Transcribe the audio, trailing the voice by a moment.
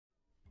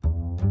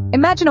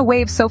Imagine a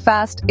wave so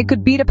fast, it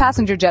could beat a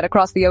passenger jet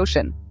across the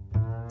ocean.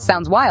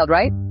 Sounds wild,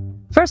 right?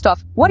 First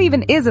off, what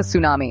even is a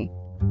tsunami?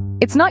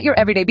 It's not your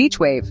everyday beach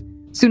wave.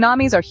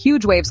 Tsunamis are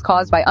huge waves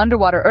caused by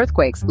underwater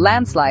earthquakes,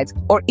 landslides,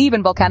 or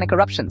even volcanic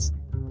eruptions.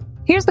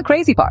 Here's the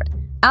crazy part.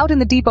 Out in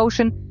the deep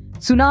ocean,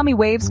 tsunami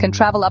waves can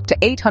travel up to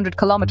 800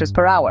 kilometers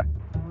per hour.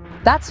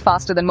 That's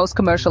faster than most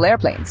commercial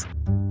airplanes.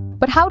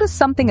 But how does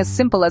something as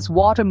simple as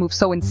water move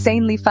so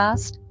insanely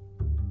fast?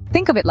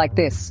 Think of it like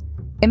this.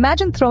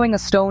 Imagine throwing a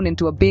stone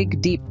into a big,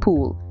 deep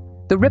pool.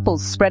 The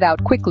ripples spread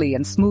out quickly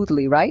and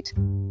smoothly, right?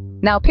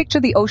 Now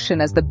picture the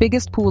ocean as the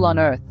biggest pool on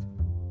Earth.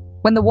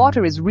 When the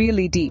water is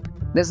really deep,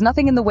 there's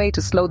nothing in the way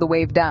to slow the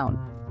wave down.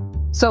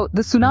 So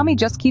the tsunami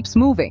just keeps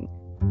moving,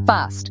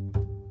 fast.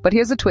 But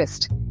here's a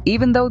twist.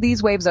 Even though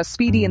these waves are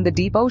speedy in the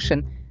deep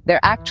ocean, they're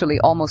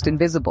actually almost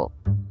invisible.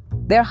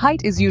 Their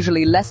height is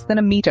usually less than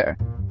a meter,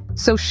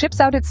 so ships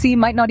out at sea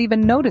might not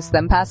even notice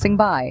them passing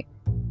by.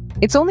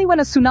 It's only when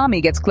a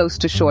tsunami gets close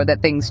to shore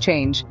that things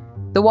change.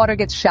 The water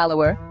gets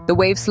shallower, the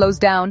wave slows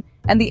down,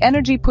 and the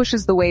energy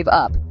pushes the wave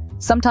up,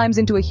 sometimes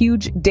into a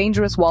huge,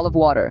 dangerous wall of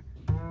water.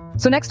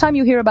 So next time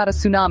you hear about a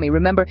tsunami,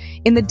 remember,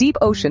 in the deep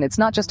ocean, it's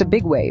not just a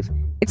big wave.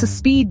 It's a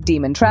speed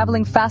demon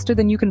traveling faster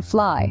than you can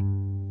fly.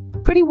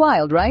 Pretty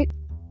wild, right?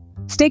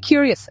 Stay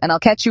curious, and I'll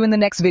catch you in the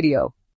next video.